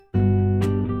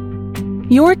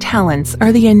Your talents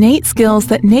are the innate skills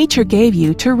that nature gave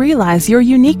you to realize your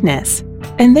uniqueness,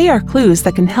 and they are clues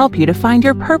that can help you to find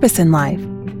your purpose in life.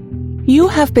 You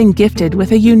have been gifted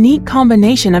with a unique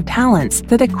combination of talents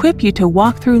that equip you to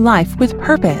walk through life with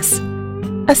purpose.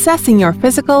 Assessing your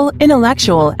physical,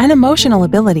 intellectual, and emotional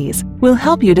abilities will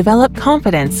help you develop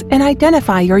confidence and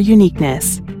identify your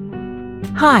uniqueness.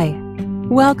 Hi,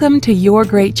 welcome to Your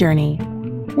Great Journey.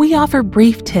 We offer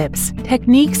brief tips,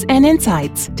 techniques, and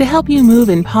insights to help you move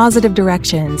in positive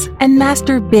directions and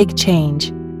master big change.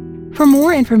 For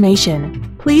more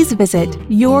information, please visit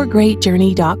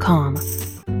yourgreatjourney.com.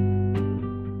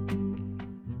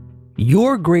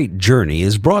 Your Great Journey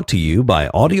is brought to you by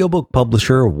audiobook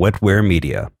publisher Wetware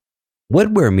Media.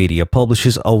 Wetware Media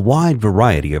publishes a wide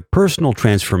variety of personal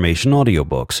transformation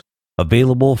audiobooks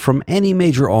available from any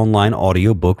major online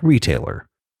audiobook retailer.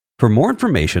 For more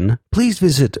information, please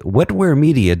visit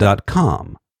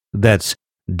wetwaremedia.com. That's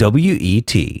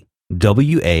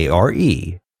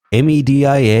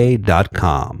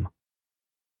WETWAREMEDIA.com.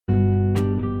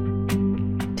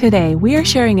 Today, we are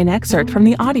sharing an excerpt from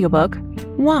the audiobook,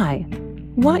 Why?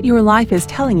 What Your Life is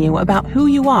Telling You About Who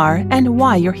You Are and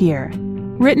Why You're Here,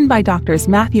 written by Drs.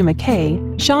 Matthew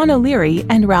McKay, Sean O'Leary,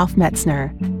 and Ralph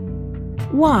Metzner.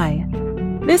 Why?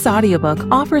 This audiobook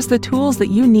offers the tools that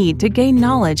you need to gain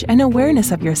knowledge and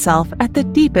awareness of yourself at the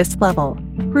deepest level,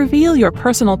 reveal your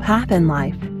personal path in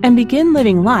life, and begin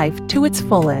living life to its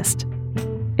fullest.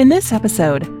 In this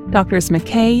episode, Drs.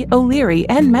 McKay, O'Leary,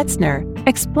 and Metzner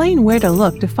explain where to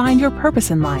look to find your purpose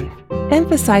in life,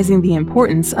 emphasizing the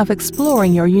importance of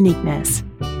exploring your uniqueness.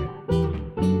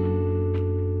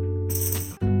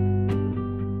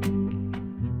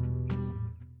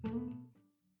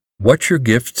 What your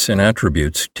gifts and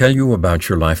attributes tell you about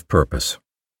your life purpose.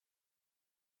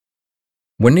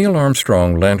 When Neil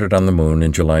Armstrong landed on the moon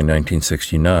in July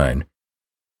 1969,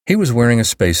 he was wearing a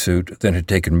spacesuit that had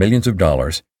taken millions of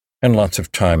dollars and lots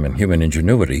of time and human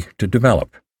ingenuity to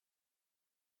develop.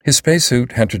 His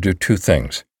spacesuit had to do two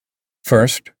things.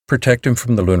 First, protect him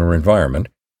from the lunar environment,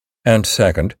 and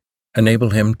second,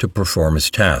 enable him to perform his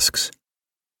tasks.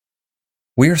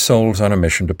 We are souls on a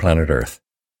mission to planet Earth.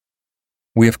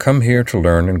 We have come here to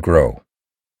learn and grow.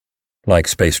 Like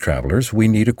space travelers, we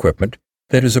need equipment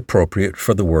that is appropriate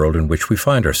for the world in which we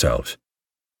find ourselves.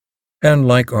 And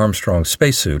like Armstrong's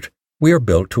spacesuit, we are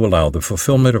built to allow the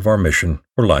fulfillment of our mission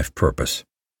or life purpose.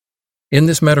 In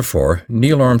this metaphor,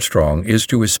 Neil Armstrong is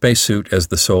to his spacesuit as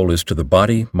the soul is to the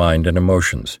body, mind, and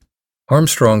emotions.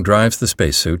 Armstrong drives the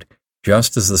spacesuit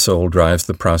just as the soul drives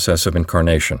the process of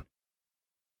incarnation.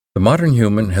 The modern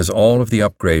human has all of the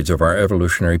upgrades of our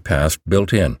evolutionary past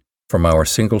built in, from our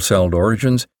single-celled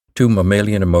origins to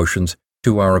mammalian emotions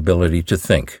to our ability to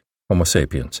think, Homo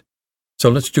sapiens. So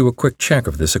let's do a quick check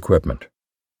of this equipment.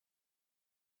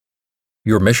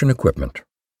 Your mission equipment.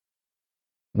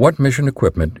 What mission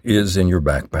equipment is in your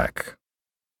backpack?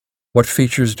 What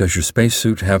features does your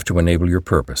spacesuit have to enable your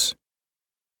purpose?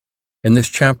 In this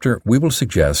chapter, we will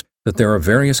suggest that there are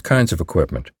various kinds of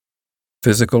equipment: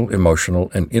 physical,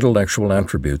 emotional, and intellectual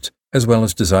attributes, as well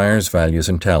as desires, values,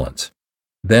 and talents.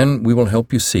 Then we will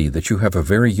help you see that you have a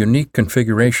very unique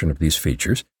configuration of these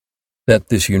features, that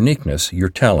this uniqueness, your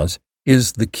talents,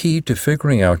 is the key to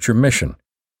figuring out your mission,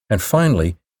 and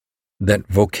finally, that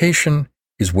vocation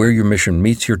is where your mission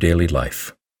meets your daily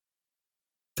life.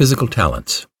 Physical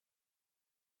talents.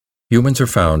 Humans are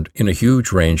found in a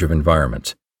huge range of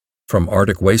environments, from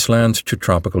Arctic wastelands to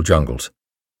tropical jungles.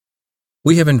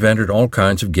 We have invented all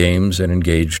kinds of games and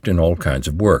engaged in all kinds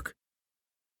of work.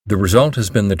 The result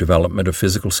has been the development of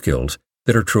physical skills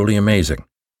that are truly amazing.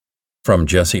 From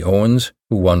Jesse Owens,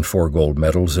 who won 4 gold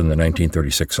medals in the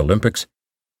 1936 Olympics,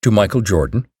 to Michael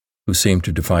Jordan, who seemed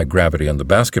to defy gravity on the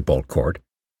basketball court,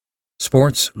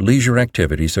 sports, leisure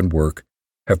activities, and work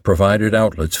have provided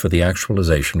outlets for the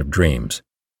actualization of dreams.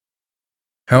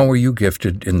 How are you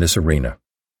gifted in this arena?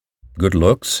 Good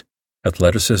looks,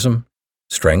 athleticism,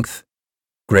 strength,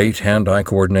 great hand-eye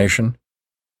coordination,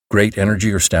 great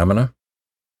energy or stamina,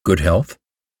 good health?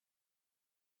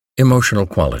 Emotional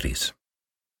qualities.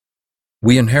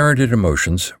 We inherited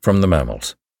emotions from the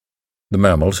mammals. The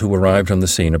mammals, who arrived on the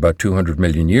scene about 200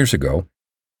 million years ago,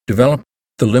 developed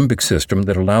the limbic system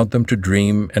that allowed them to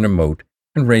dream and emote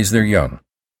and raise their young.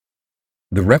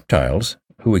 The reptiles,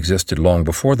 who existed long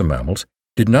before the mammals,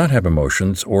 did not have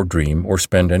emotions or dream or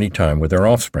spend any time with their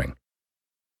offspring.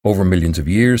 Over millions of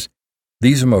years,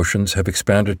 these emotions have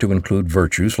expanded to include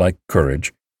virtues like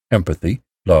courage, empathy,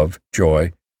 love,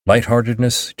 joy,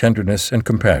 lightheartedness, tenderness, and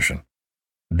compassion.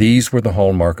 These were the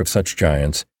hallmark of such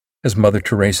giants as Mother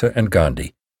Teresa and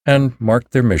Gandhi, and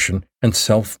marked their mission and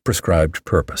self-prescribed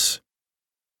purpose.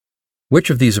 Which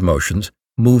of these emotions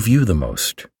move you the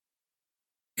most?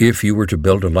 If you were to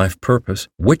build a life purpose,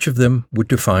 which of them would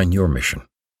define your mission?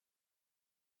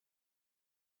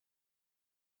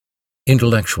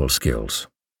 Intellectual skills.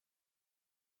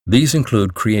 These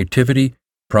include creativity,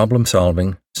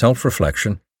 problem-solving,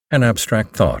 self-reflection, and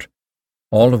abstract thought,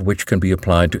 all of which can be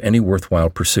applied to any worthwhile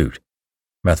pursuit: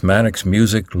 mathematics,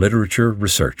 music, literature,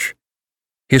 research.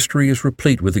 History is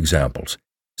replete with examples,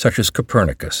 such as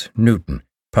Copernicus, Newton,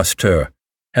 Pasteur,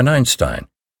 and Einstein,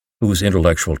 whose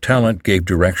intellectual talent gave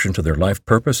direction to their life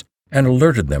purpose and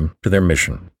alerted them to their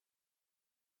mission.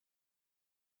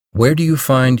 Where do you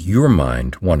find your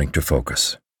mind wanting to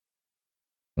focus?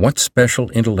 What special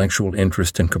intellectual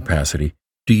interest and capacity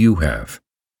do you have?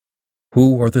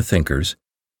 Who are the thinkers,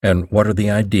 and what are the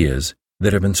ideas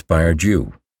that have inspired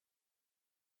you?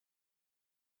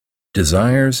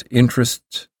 Desires,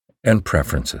 interests, and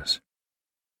preferences.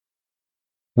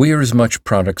 We are as much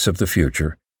products of the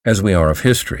future as we are of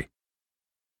history.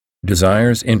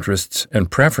 Desires, interests, and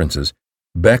preferences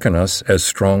beckon us as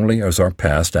strongly as our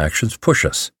past actions push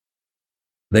us.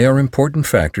 They are important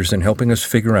factors in helping us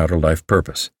figure out a life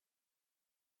purpose.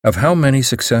 Of how many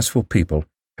successful people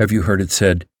have you heard it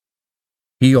said,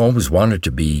 "He always wanted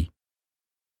to be"?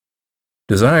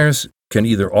 Desires can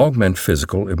either augment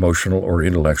physical, emotional, or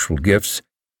intellectual gifts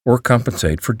or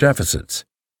compensate for deficits.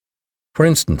 For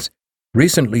instance,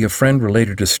 recently a friend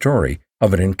related a story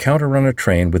of an encounter on a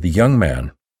train with a young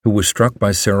man who was struck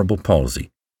by cerebral palsy,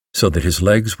 so that his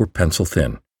legs were pencil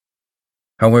thin.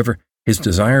 However, his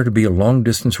desire to be a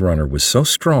long-distance runner was so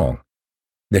strong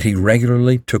that he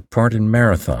regularly took part in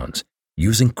marathons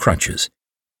using crutches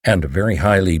and a very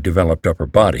highly developed upper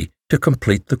body to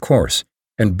complete the course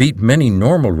and beat many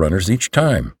normal runners each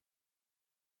time.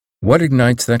 What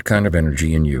ignites that kind of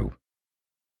energy in you?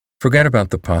 Forget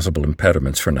about the possible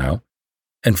impediments for now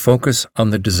and focus on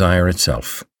the desire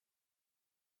itself.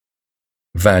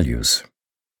 Values.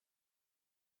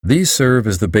 These serve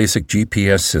as the basic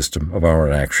GPS system of our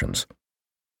actions.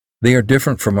 They are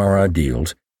different from our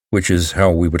ideals, which is how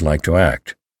we would like to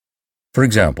act. For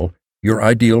example, your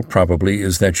ideal probably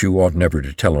is that you ought never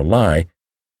to tell a lie,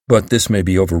 but this may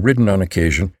be overridden on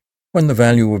occasion when the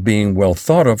value of being well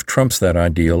thought of trumps that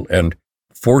ideal and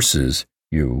forces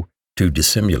you to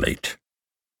dissimulate.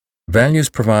 Values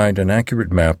provide an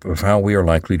accurate map of how we are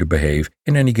likely to behave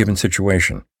in any given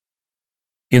situation.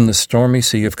 In the stormy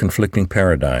sea of conflicting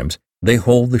paradigms, they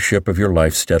hold the ship of your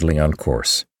life steadily on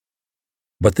course.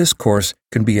 But this course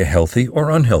can be a healthy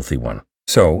or unhealthy one,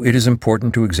 so it is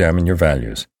important to examine your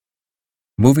values.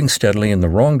 Moving steadily in the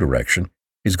wrong direction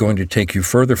is going to take you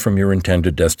further from your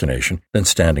intended destination than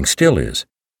standing still is.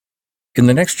 In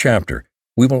the next chapter,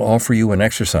 we will offer you an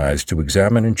exercise to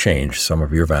examine and change some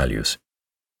of your values.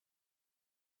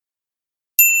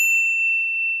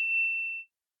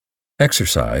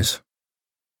 Exercise: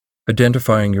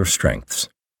 Identifying your strengths.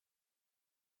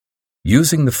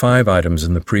 Using the 5 items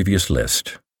in the previous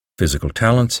list: physical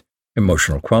talents,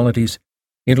 emotional qualities,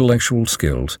 intellectual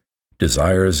skills,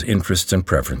 desires, interests and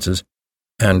preferences,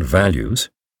 and values,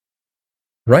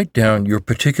 write down your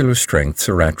particular strengths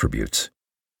or attributes,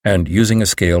 and using a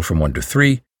scale from 1 to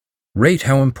 3, rate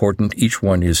how important each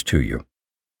one is to you.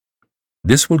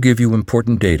 This will give you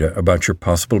important data about your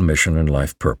possible mission and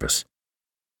life purpose.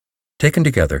 Taken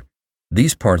together,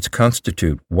 these parts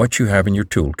constitute what you have in your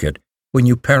toolkit when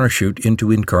you parachute into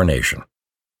incarnation.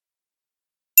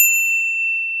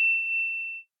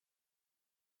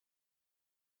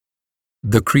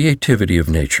 The creativity of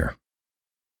nature.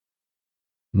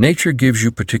 Nature gives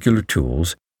you particular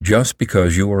tools just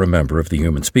because you are a member of the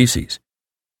human species.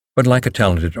 But like a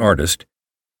talented artist,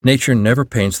 nature never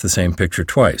paints the same picture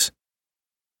twice.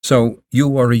 So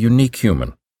you are a unique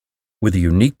human, with a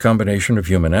unique combination of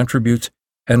human attributes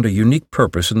and a unique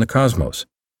purpose in the cosmos.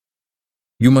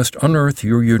 You must unearth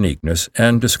your uniqueness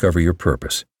and discover your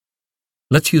purpose.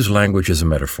 Let's use language as a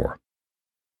metaphor.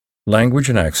 Language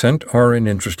and accent are an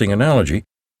interesting analogy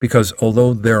because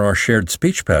although there are shared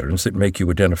speech patterns that make you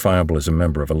identifiable as a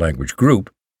member of a language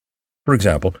group, for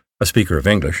example, a speaker of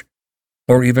English,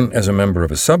 or even as a member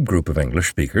of a subgroup of English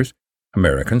speakers,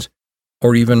 Americans,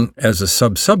 or even as a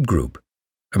subgroup,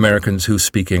 Americans who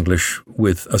speak English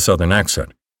with a Southern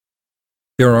accent.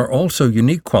 There are also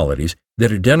unique qualities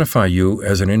that identify you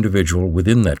as an individual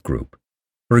within that group.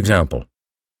 For example,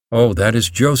 "Oh, that is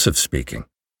Joseph speaking."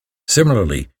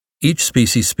 Similarly, each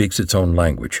species speaks its own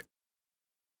language.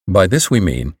 By this we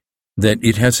mean that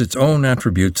it has its own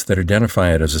attributes that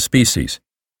identify it as a species,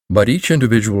 but each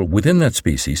individual within that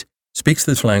species speaks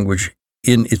this language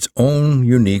in its own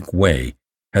unique way,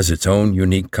 has its own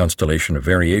unique constellation of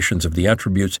variations of the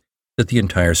attributes that the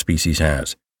entire species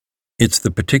has. It's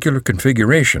the particular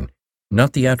configuration,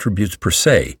 not the attributes per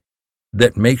se,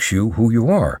 that makes you who you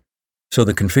are. So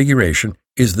the configuration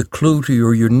is the clue to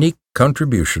your unique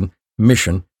contribution,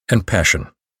 mission, and passion.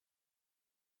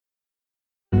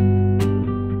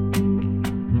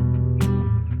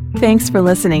 Thanks for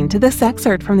listening to this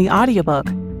excerpt from the audiobook,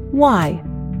 Why?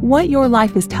 What Your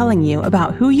Life is Telling You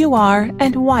About Who You Are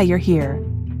and Why You're Here.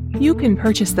 You can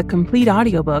purchase the complete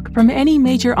audiobook from any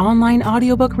major online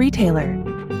audiobook retailer.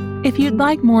 If you'd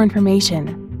like more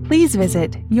information, please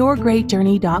visit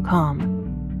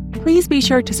yourgreatjourney.com. Please be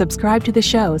sure to subscribe to the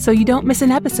show so you don't miss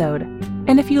an episode.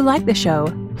 And if you like the show,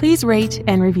 please rate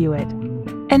and review it.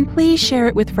 And please share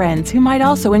it with friends who might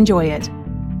also enjoy it.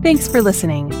 Thanks for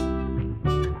listening.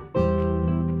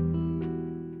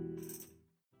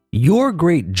 Your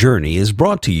Great Journey is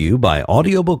brought to you by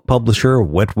audiobook publisher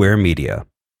Wetware Media.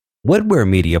 Wetware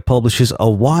Media publishes a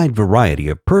wide variety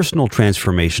of personal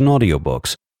transformation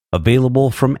audiobooks available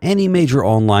from any major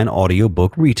online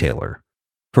audiobook retailer.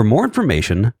 For more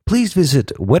information, please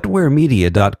visit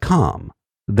wetwaremedia.com.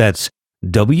 That's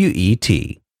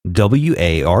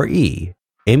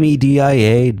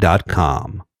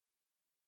WETWAREMEDIA.com.